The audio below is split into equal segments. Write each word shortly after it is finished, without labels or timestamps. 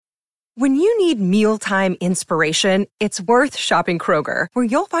When you need mealtime inspiration, it's worth shopping Kroger, where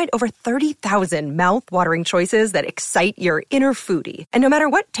you'll find over 30,000 mouth-watering choices that excite your inner foodie. And no matter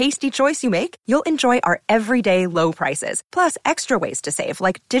what tasty choice you make, you'll enjoy our everyday low prices, plus extra ways to save,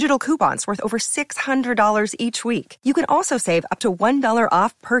 like digital coupons worth over $600 each week. You can also save up to $1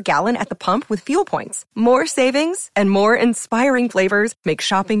 off per gallon at the pump with fuel points. More savings and more inspiring flavors make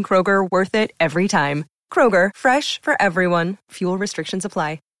shopping Kroger worth it every time. Kroger, fresh for everyone. Fuel restrictions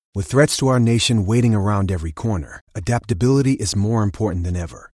apply. With threats to our nation waiting around every corner, adaptability is more important than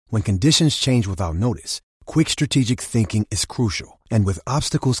ever. When conditions change without notice, quick strategic thinking is crucial. And with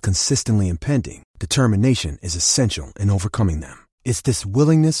obstacles consistently impending, determination is essential in overcoming them. It's this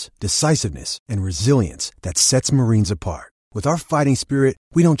willingness, decisiveness, and resilience that sets Marines apart. With our fighting spirit,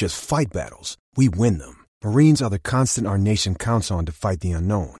 we don't just fight battles, we win them. Marines are the constant our nation counts on to fight the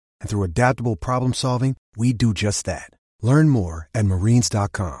unknown. And through adaptable problem solving, we do just that. Learn more at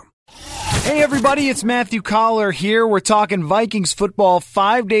Marines.com. Hey everybody, it's Matthew Collar here. We're talking Vikings football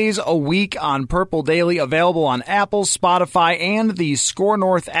 5 days a week on Purple Daily, available on Apple, Spotify, and the Score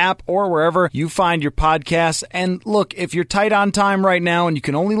North app, or wherever you find your podcasts. And look, if you're tight on time right now and you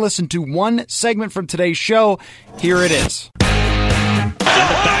can only listen to one segment from today's show, here it is. In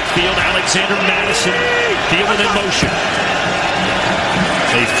the backfield, Alexander Madison, fielded in motion.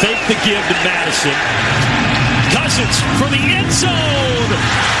 They fake the give to Madison. Cousins for the end zone.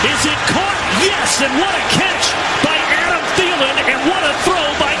 Is it caught? Yes, and what a catch by Adam Thielen, and what a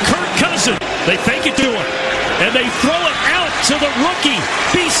throw by Kirk Cousins. They fake it to him, and they throw it out to the rookie,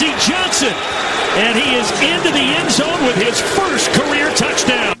 B.C. Johnson, and he is into the end zone with his first career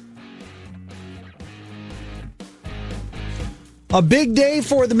touchdown. A big day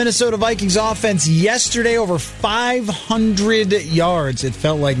for the Minnesota Vikings offense yesterday, over 500 yards. It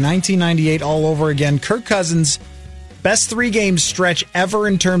felt like 1998 all over again. Kirk Cousins, best 3-game stretch ever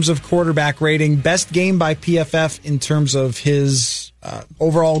in terms of quarterback rating. Best game by PFF in terms of his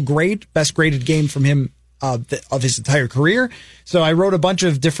overall grade. Best graded game from him of his entire career. So I wrote a bunch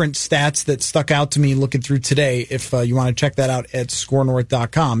of different stats that stuck out to me looking through today. If you want to check that out at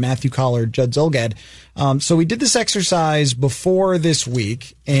scorenorth.com. Matthew Collar, Judd Zulgad. So we did this exercise before this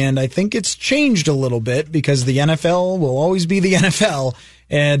week, and I think it's changed a little bit because the NFL will always be the NFL.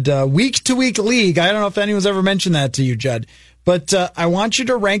 And week-to-week league, I don't know if anyone's ever mentioned that to you, Judd, but I want you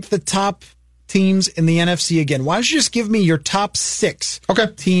to rank the top teams in the NFC again. Why don't you just give me your top 6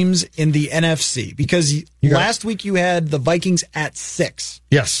 teams in the NFC? Because last week you had the Vikings at 6.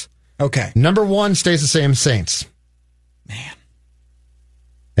 Yes. Okay. Number 1 stays the same, Saints. Man.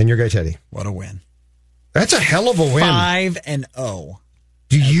 And your guy, Teddy. What a win. That's a hell of a win. 5-0.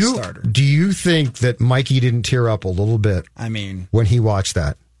 Do you think that Mikey didn't tear up a little bit? I mean, when he watched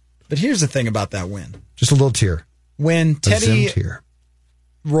that. But here's the thing about that win. Just a little tear. When Teddy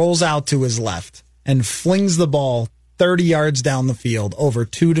rolls out to his left and flings the ball 30 yards down the field over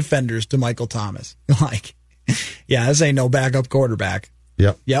 2 defenders to Michael Thomas. Like, yeah, this ain't no backup quarterback.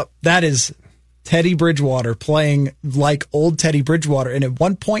 Yep. That is Teddy Bridgewater playing like old Teddy Bridgewater. And at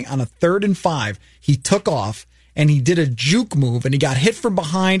one point on a 3rd and 5, he took off and he did a juke move and he got hit from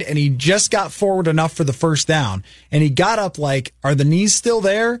behind and he just got forward enough for the first down. And he got up like, are the knees still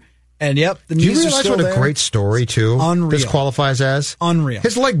there? And yep, the knees are still there. Do you realize what a great story, too, Unreal. This qualifies as? Unreal.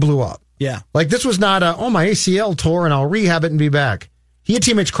 His leg blew up. Yeah. Like, this was not my ACL tore and I'll rehab it and be back. He had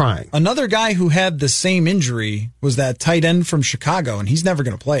teammates crying. Another guy who had the same injury was that tight end from Chicago, and he's never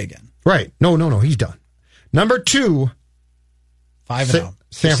going to play again. Right. No, he's done. Number 2. 5-0.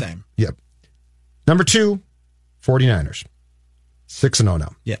 Same. Yep. Number 2, 49ers. 6-0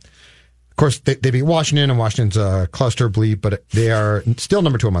 now. Yeah. Of course, they beat Washington, and Washington's a cluster bleep, but they are still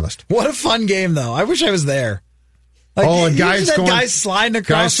number 2 on my list. What a fun game, though. I wish I was there. Like, and guys sliding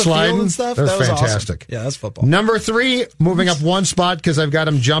across the field and stuff. That was fantastic. Awesome. Yeah, that's football. Number 3, moving up one spot because I've got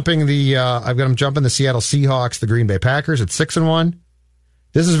them jumping the Seattle Seahawks, the Green Bay Packers at 6-1.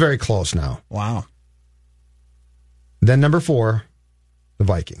 This is very close now. Wow. Then number 4, the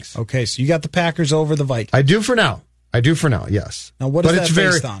Vikings. Okay, so you got the Packers over the Vikings. I do for now, yes. Now, what is that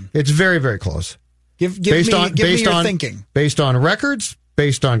based on? It's very, very close. Give me your thinking. Based on records,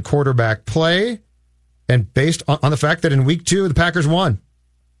 based on quarterback play, and based on the fact that in week 2, the Packers won.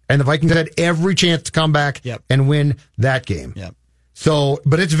 And the Vikings had every chance to come back and win that game. Yep. So,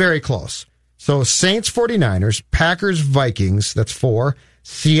 but it's very close. So Saints, 49ers, Packers, Vikings, that's 4.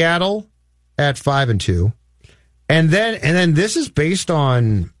 Seattle at 5-2. And then this is based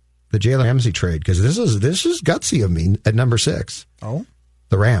on the Jalen Ramsey trade, because this is gutsy of me at number 6. Oh?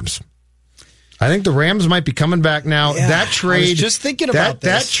 The Rams. I think the Rams might be coming back now. Yeah, that trade, I was just thinking about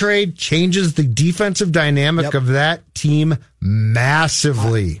that this. trade changes the defensive dynamic of that team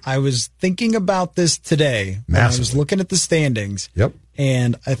massively. I was thinking about this today when I was looking at the standings. Yep.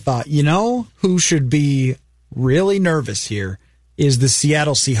 And I thought, you know, who should be really nervous here is the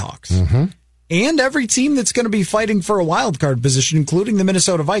Seattle Seahawks. Mm-hmm. And every team that's going to be fighting for a wild card position, including the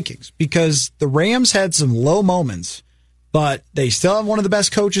Minnesota Vikings, because the Rams had some low moments, but they still have one of the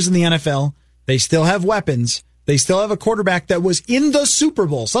best coaches in the NFL. They still have weapons. They still have a quarterback that was in the Super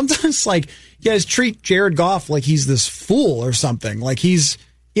Bowl. Sometimes, like, you guys treat Jared Goff like he's this fool or something. Like, he's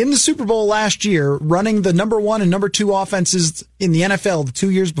in the Super Bowl last year running the number 1 and number 2 offenses in the NFL the 2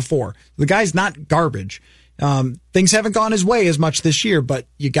 years before. The guy's not garbage. Things haven't gone his way as much this year, but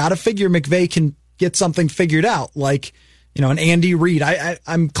you got to figure McVay can get something figured out. Like, you know, an Andy Reid.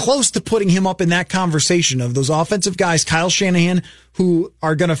 I'm close to putting him up in that conversation of those offensive guys, Kyle Shanahan, who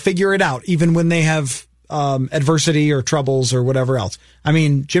are going to figure it out even when they have adversity or troubles or whatever else. I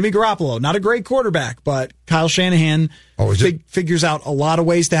mean, Jimmy Garoppolo, not a great quarterback, but Kyle Shanahan figures out a lot of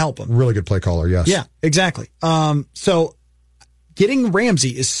ways to help him. Really good play caller, yes. Yeah, exactly. So getting Ramsey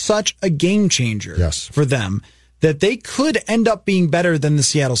is such a game changer for them that they could end up being better than the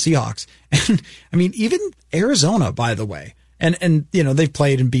Seattle Seahawks. And I mean, even Arizona, by the way, and you know, they've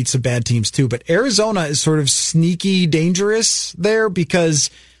played and beat some bad teams too, but Arizona is sort of sneaky dangerous there because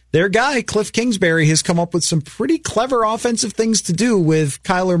their guy, Cliff Kingsbury, has come up with some pretty clever offensive things to do with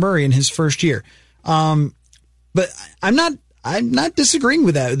Kyler Murray in his first year. But I'm not disagreeing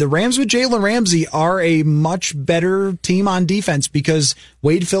with that. The Rams with Jalen Ramsey are a much better team on defense because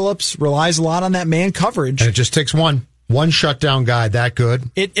Wade Phillips relies a lot on that man coverage. And it just takes one shutdown guy that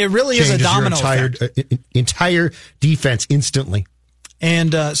good. It really is a domino effect. Entire defense instantly.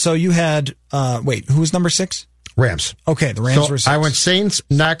 And so you had, who was number 6? Rams. Okay, the Rams were 6. I went Saints,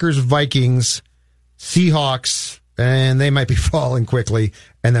 Packers, Vikings, Seahawks, and they might be falling quickly,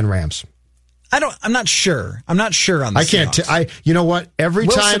 and then Rams. I'm not sure. I'm not sure on the Seahawks. You know what?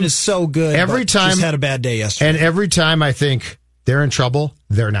 Wilson is so good. Every time just had a bad day yesterday. And every time I think they're in trouble,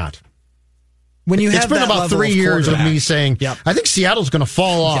 they're not. When you have it's been about 3 years of me saying, I think Seattle's going to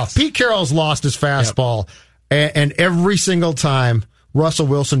fall off. Yes. Pete Carroll's lost his fastball, and every single time Russell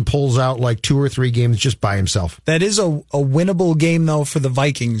Wilson pulls out like 2 or 3 games just by himself. That is a winnable game, though, for the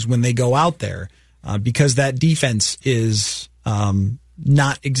Vikings when they go out there because that defense is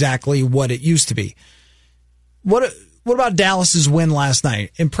not exactly what it used to be. What about Dallas's win last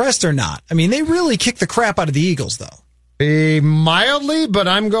night? Impressed or not? I mean, they really kicked the crap out of the Eagles, though. Mildly,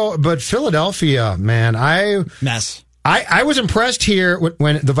 but Philadelphia, man, mess. I was impressed here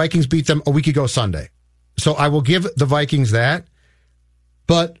when the Vikings beat them a week ago Sunday. So I will give the Vikings that.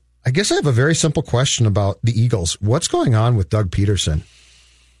 But I guess I have a very simple question about the Eagles. What's going on with Doug Peterson?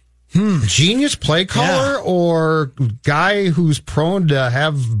 Genius play caller or guy who's prone to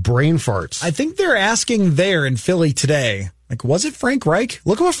have brain farts? I think they're asking there in Philly today, like, was it Frank Reich?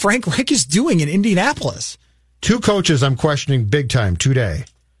 Look at what Frank Reich is doing in Indianapolis. 2 coaches I'm questioning big time today.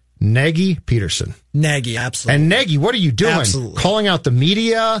 Nagy, Peterson. Nagy, absolutely. And Nagy, what are you doing? Absolutely. Calling out the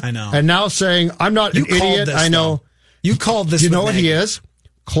media. I know. And now saying, I'm not an idiot. I know. Though. You called this. You know what Nagy. he is?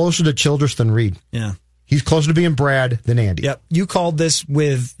 Closer to Childress than Reed. Yeah. He's closer to being Brad than Andy. Yep. You called this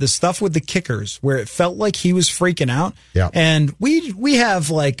with the stuff with the kickers where it felt like he was freaking out. Yeah. And we have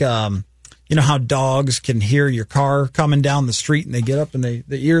like, you know how dogs can hear your car coming down the street and they get up and the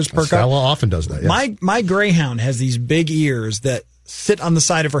ears perk up? Stella often does that. Yeah. My Greyhound has these big ears that sit on the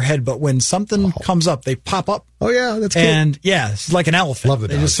side of her head, but when something comes up, they pop up. Oh, yeah, that's cool. And yeah, it's like an elephant. Love the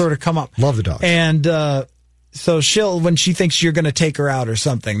dogs. They just sort of come up. Love the dogs. And so when she thinks you're going to take her out or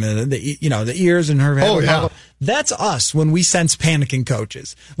something, the ears in her head. Oh, yeah. That's us when we sense panicking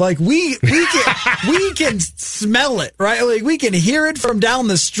coaches. Like we can smell it, right? Like we can hear it from down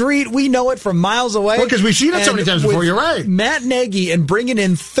the street. We know it from miles away. Well, because we've seen it so many times before. You're right. Matt Nagy and bringing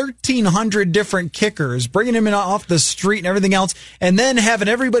in 1,300 different kickers, bringing him in off the street and everything else, and then having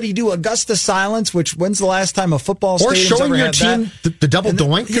everybody do Augusta silence. Which when's the last time a football stadium's or showing ever your had team that? the double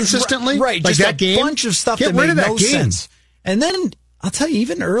doink consistently, right? Like Just that a game. Bunch of stuff Get that rid made of that no game. sense. And then I'll tell you,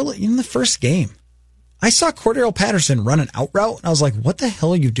 even early in the first game, I saw Cordero Patterson run an out route, and I was like, what the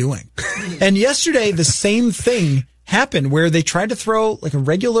hell are you doing? And yesterday, the same thing happened where they tried to throw like a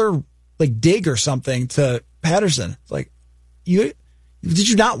regular like dig or something to Patterson. It's like, did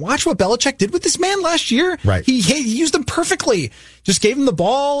you not watch what Belichick did with this man last year? Right. He used him perfectly. Just gave him the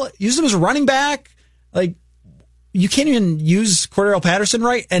ball, used him as a running back. Like, you can't even use Cordero Patterson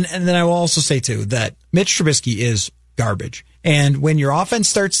right. And then I will also say, too, that Mitch Trubisky is garbage. And when your offense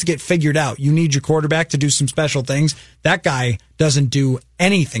starts to get figured out, you need your quarterback to do some special things. That guy doesn't do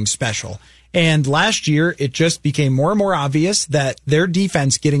anything special. And last year, it just became more and more obvious that their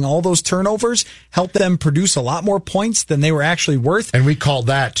defense getting all those turnovers helped them produce a lot more points than they were actually worth. And we called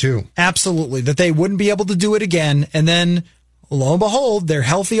that too. Absolutely, that they wouldn't be able to do it again. And then, lo and behold, they're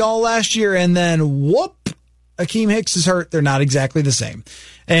healthy all last year. And then, whoop, Akeem Hicks is hurt. They're not exactly the same.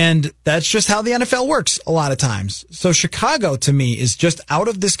 And that's just how the NFL works a lot of times. So Chicago, to me, is just out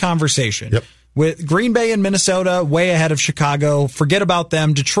of this conversation. Yep. With Green Bay and Minnesota way ahead of Chicago. Forget about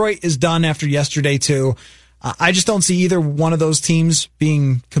them. Detroit is done after yesterday, too. I just don't see either one of those teams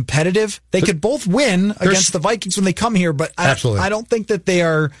being competitive. They could both win against the Vikings when they come here, but I don't think that they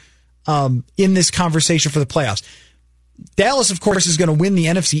are in this conversation for the playoffs. Dallas, of course, is going to win the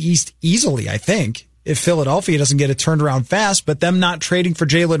NFC East easily, I think, if Philadelphia doesn't get it turned around fast, but them not trading for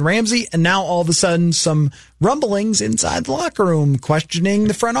Jalen Ramsey, and now all of a sudden some rumblings inside the locker room questioning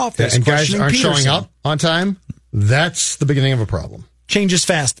the front office. And guys aren't showing up on time. That's the beginning of a problem. Changes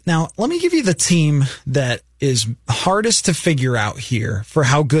fast. Now, let me give you the team that is hardest to figure out here for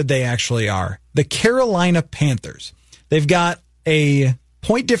how good they actually are. The Carolina Panthers. They've got a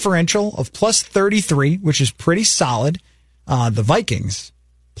point differential of plus 33, which is pretty solid. The Vikings,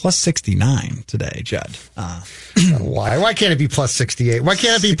 plus 69 today, Judd. Why? Why can't it be plus 68? Why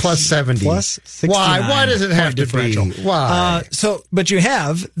can't it be plus 70? Plus 69. Why does it have to be? Why? But you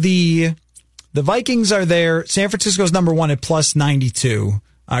have the Vikings are there. San Francisco's number one at plus 92.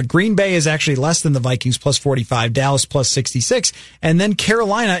 Green Bay is actually less than the Vikings, plus 45. Dallas, plus 66. And then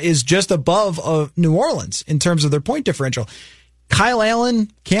Carolina is just above New Orleans in terms of their point differential. Kyle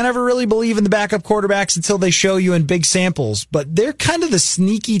Allen, can't ever really believe in the backup quarterbacks until they show you in big samples, but they're kind of the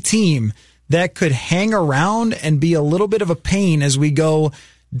sneaky team that could hang around and be a little bit of a pain as we go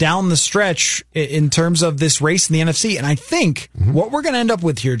down the stretch in terms of this race in the NFC. And I think what we're going to end up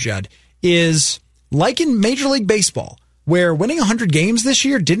with here, Judd, is like in Major League Baseball, where winning 100 games this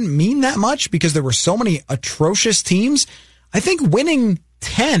year didn't mean that much because there were so many atrocious teams. I think winning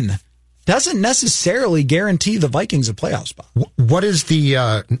 10 doesn't necessarily guarantee the Vikings a playoff spot. What is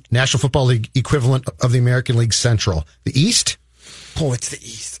the National Football League equivalent of the American League Central? The East? Oh, it's the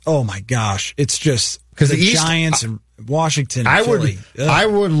East. Oh, my gosh. It's just because the East, Giants and Washington and Philly. I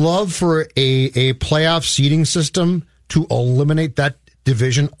would love for a playoff seeding system to eliminate that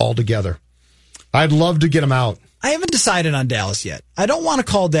division altogether. I'd love to get them out. I haven't decided on Dallas yet. I don't want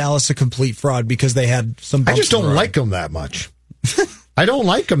to call Dallas a complete fraud because they had some bumps. I just don't like them that much. I don't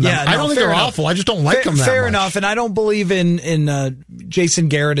like them. I don't think they're awful. I just don't like them that much. Fair enough, and I don't believe in Jason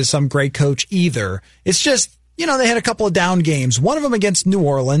Garrett as some great coach either. It's just, they had a couple of down games. One of them against New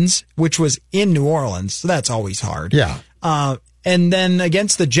Orleans, which was in New Orleans, so that's always hard. Yeah. And then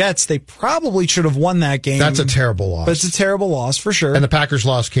against the Jets, they probably should have won that game. That's a terrible loss. But it's a terrible loss for sure. And the Packers'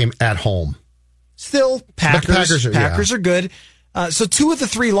 loss came at home. Still, Packers are good. So 2 of the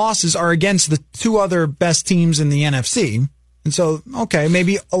 3 losses are against the 2 other best teams in the NFC. And so, okay,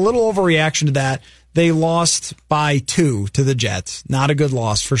 maybe a little overreaction to that. They lost by 2 to the Jets. Not a good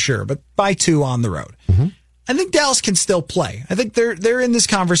loss for sure, but by 2 on the road. Mm-hmm. I think Dallas can still play. I think they're in this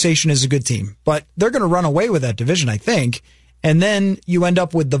conversation as a good team, but they're going to run away with that division, I think. And then you end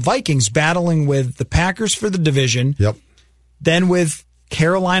up with the Vikings battling with the Packers for the division. Yep. Then with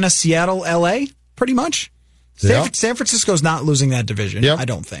Carolina, Seattle, LA, pretty much. San Francisco's not losing that division, I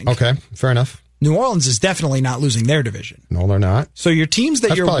don't think. Okay, fair enough. New Orleans is definitely not losing their division. No, they're not. So your teams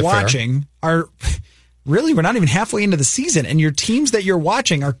that you're watching are really, we're not even halfway into the season, and your teams that you're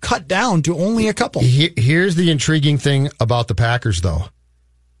watching are cut down to only a couple. Here's the intriguing thing about the Packers, though.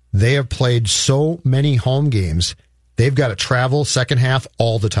 They have played so many home games, they've got to travel second half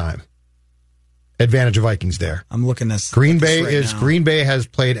all the time. Advantage of Vikings there. I'm looking at this. Green Bay has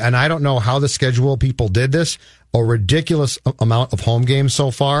played, and I don't know how the schedule people did this, a ridiculous amount of home games so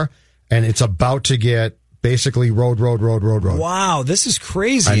far. And it's about to get basically road. Wow, this is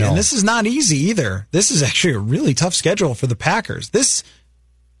crazy. And this is not easy either. This is actually a really tough schedule for the Packers. This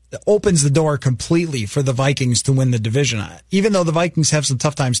opens the door completely for the Vikings to win the division, even though the Vikings have some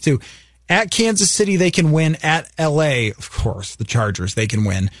tough times too. At Kansas City, they can win. At L.A., of course, the Chargers, they can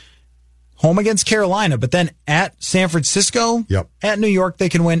win. Home against Carolina, but then at San Francisco, at New York, they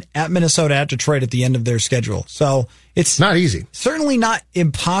can win. At Minnesota, at Detroit at the end of their schedule. So it's not easy. Certainly not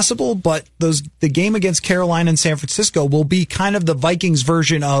impossible, but the game against Carolina and San Francisco will be kind of the Vikings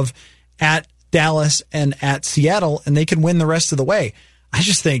version of at Dallas and at Seattle, and they can win the rest of the way. I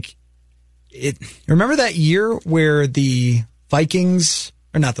just think remember that year where the Vikings,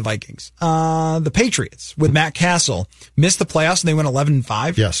 or not the Vikings, the Patriots with Matt Castle missed the playoffs and they went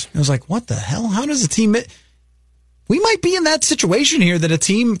 11-5. Yes. I was like, what the hell? How does a team? We might be in that situation here that a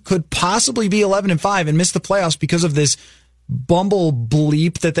team could possibly be 11-5 and miss the playoffs because of this bumble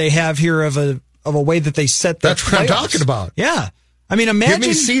bleep that they have here of a way that they set the That's what I'm playoffs. talking about. Yeah. I mean, imagine Give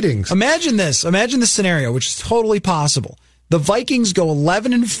me seedings. Imagine this. Imagine this scenario, which is totally possible. The Vikings go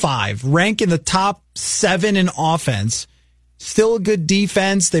 11-5, rank in the top 7 in offense. Still a good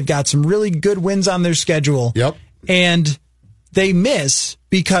defense. They've got some really good wins on their schedule. Yep. And they miss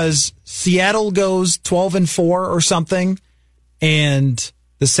because Seattle goes 12-4 or something, and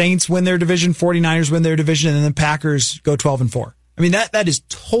the Saints win their division, 49ers win their division, and then the Packers go 12-4. I mean, that is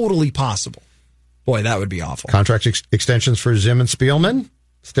totally possible. Boy, that would be awful. Contract extensions for Zim and Spielman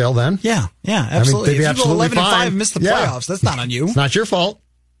still then? Yeah, absolutely. I mean, if you go 11-5 and miss the playoffs, Yeah. that's not on you. It's not your fault.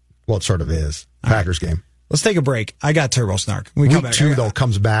 Well, it sort of is. Packers game. Let's take a break. I got Turbo Snark. When we come Week back, 2, though,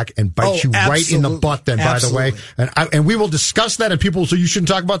 comes back and bites you right in the butt then, by the way. And we will discuss that, and people will say you shouldn't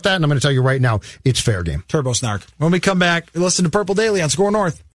talk about that, and I'm going to tell you right now, it's fair game. Turbo Snark. When we come back, listen to Purple Daily on Score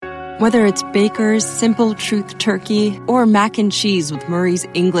North. Whether it's Baker's Simple Truth Turkey or mac and cheese with Murray's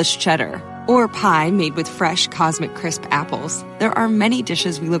English Cheddar or pie made with fresh Cosmic Crisp apples, there are many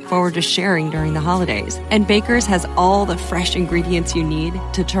dishes we look forward to sharing during the holidays. And Baker's has all the fresh ingredients you need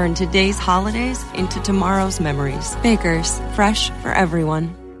to turn today's holidays into tomorrow's memories. Baker's, fresh for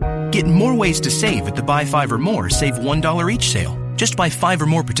everyone. Get more ways to save at the Buy 5 or More Save $1 each sale. Just buy 5 or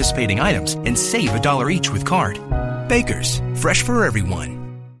more participating items and save $1 each with card. Baker's, fresh for everyone.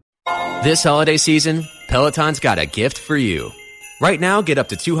 This holiday season, Peloton's got a gift for you. Right now, get up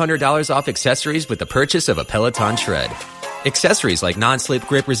to $200 off accessories with the purchase of a Peloton Shred. Accessories like non-slip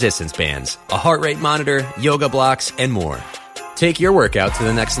grip resistance bands, a heart rate monitor, yoga blocks, and more. Take your workout to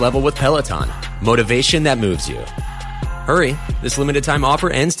the next level with Peloton. Motivation that moves you. Hurry, this limited time offer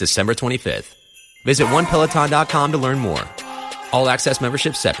ends December 25th. Visit onepeloton.com to learn more. All access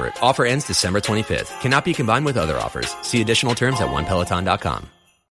membership separate. Offer ends December 25th. Cannot be combined with other offers. See additional terms at onepeloton.com.